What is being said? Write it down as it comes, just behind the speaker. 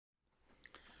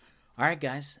All right,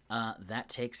 guys, that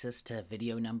takes us to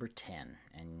video number 10.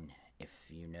 And if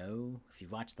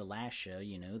you've watched the last show,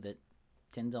 you know that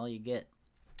 10's all you get.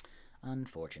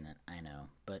 Unfortunate, I know.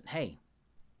 But hey,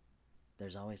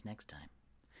 there's always next time.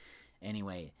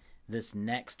 Anyway, this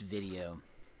next video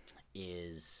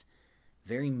is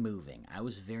very moving. I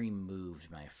was very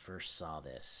moved when I first saw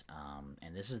this.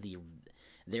 And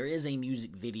there is a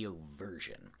music video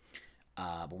version.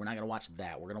 But we're not going to watch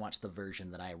that. We're going to watch the version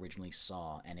that I originally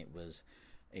saw, and it was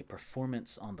a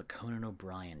performance on the Conan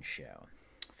O'Brien show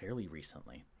fairly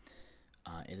recently.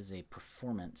 It is a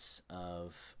performance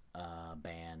of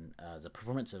the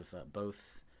performance of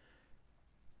both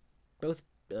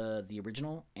the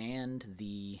original and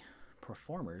the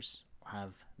performers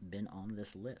have been on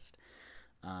this list.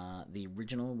 The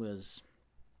original was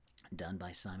done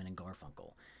by Simon and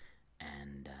Garfunkel,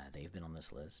 and they've been on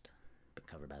this list, been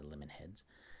covered by the Lemonheads.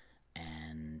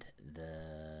 And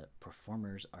the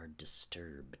performers are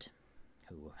Disturbed,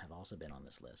 who have also been on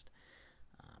this list,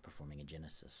 performing a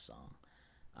Genesis song.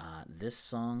 This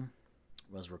song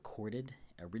was recorded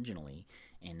originally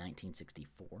in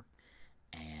 1964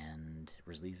 and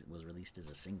was released as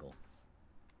a single.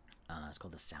 It's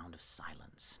called The Sound of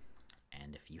Silence.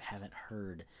 And if you haven't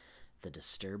heard the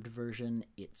Disturbed version,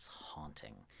 it's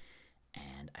haunting.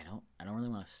 And I don't really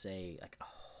want to say like a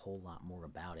whole lot more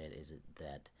about it. Is it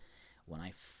that when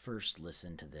I first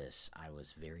listened to this, I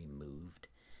was very moved,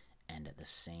 and at the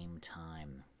same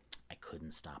time, I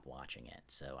couldn't stop watching it.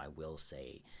 So I will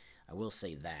say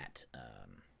that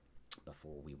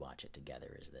before we watch it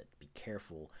together, is that be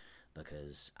careful,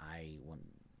 because I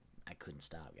couldn't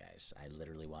stop, guys. I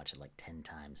literally watched it like 10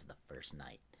 times the first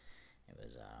night. It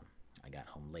was I got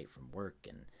home late from work,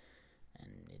 and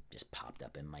it just popped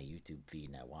up in my YouTube feed,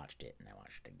 and I watched it, and I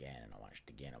watched it again, and I watched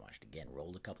it again, I watched it again,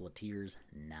 rolled a couple of tears,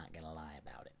 not gonna lie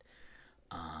about it.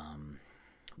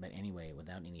 But anyway,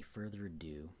 without any further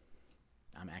ado,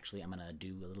 I'm gonna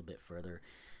do a little bit further.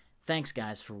 Thanks,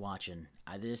 guys, for watching.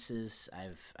 I've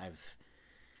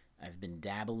been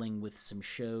dabbling with some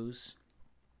shows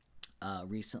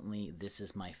recently. This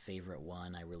is my favorite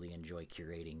one. I really enjoy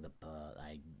curating the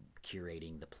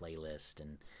playlist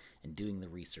and doing the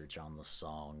research on the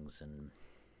songs, and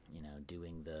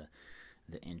doing the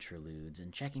interludes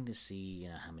and checking to see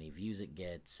how many views it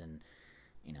gets, and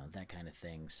that kind of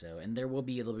thing. So, and there will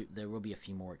be a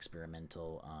few more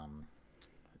experimental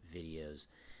videos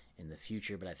in the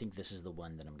future, but I think this is the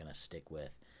one that I'm gonna stick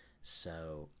with.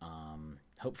 So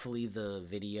hopefully the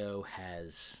video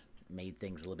has made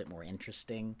things a little bit more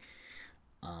interesting.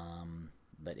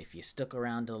 But if you stuck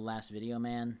around to the last video,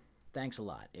 man, thanks a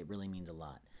lot. It really means a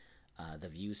lot. The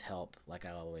views help. Like I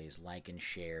always, like and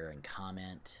share and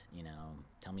comment.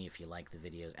 Tell me if you like the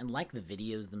videos, and like the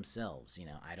videos themselves.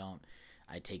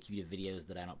 I take you to videos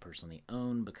that I don't personally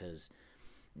own, because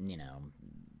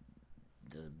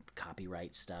the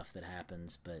copyright stuff that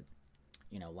happens. But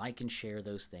like and share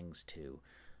those things too.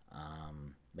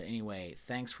 But anyway,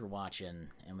 thanks for watching,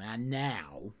 and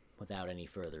now, without any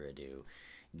further ado,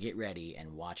 get ready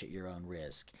and watch at your own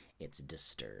risk. It's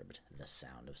Disturbed, The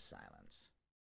Sound of Silence.